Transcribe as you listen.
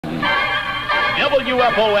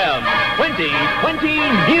WFOM 2020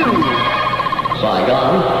 News.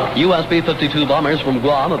 Saigon, U.S. B-52 bombers from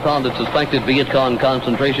Guam have founded suspected Viet Cong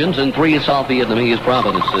concentrations in 3 South Vietnamese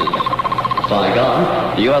provinces.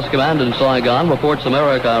 Saigon, the U.S. command in Saigon reports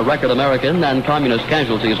record American and communist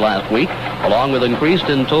casualties last week, along with increases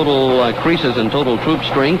in total troop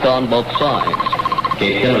strength on both sides.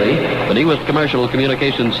 Cape Kennedy, the newest commercial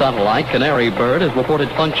communications satellite, Canary Bird, is reported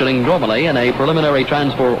functioning normally in a preliminary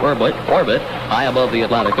transport orbit high above the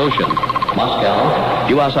Atlantic Ocean. Moscow,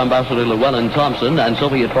 U.S. Ambassador Llewellyn Thompson and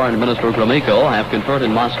Soviet Foreign Minister Gromyko have conferred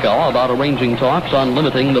in Moscow about arranging talks on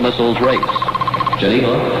limiting the missile's race.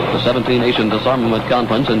 Geneva, the 17-nation disarmament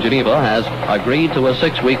conference in Geneva, has agreed to a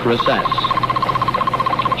 6-week recess.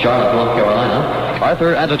 Charlotte, North Carolina,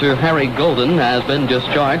 Arthur editor Harry Golden has been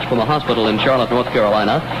discharged from a hospital in Charlotte, North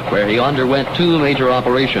Carolina, where he underwent 2 major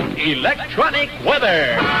operations. Electronic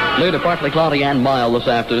weather. Clear to partly cloudy and mild this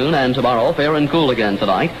afternoon, and tomorrow fair and cool again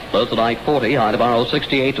tonight. Low tonight 40, high tomorrow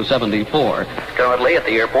 68 to 74. Currently at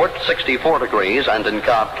the airport 64 degrees, and in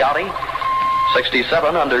Cobb County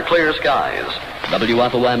 67 under clear skies.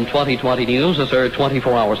 WFOM 2020 News is heard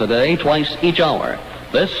 24 hours a day, twice each hour.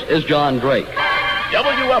 This is John Drake.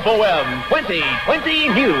 WFOM 2020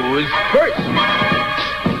 News first.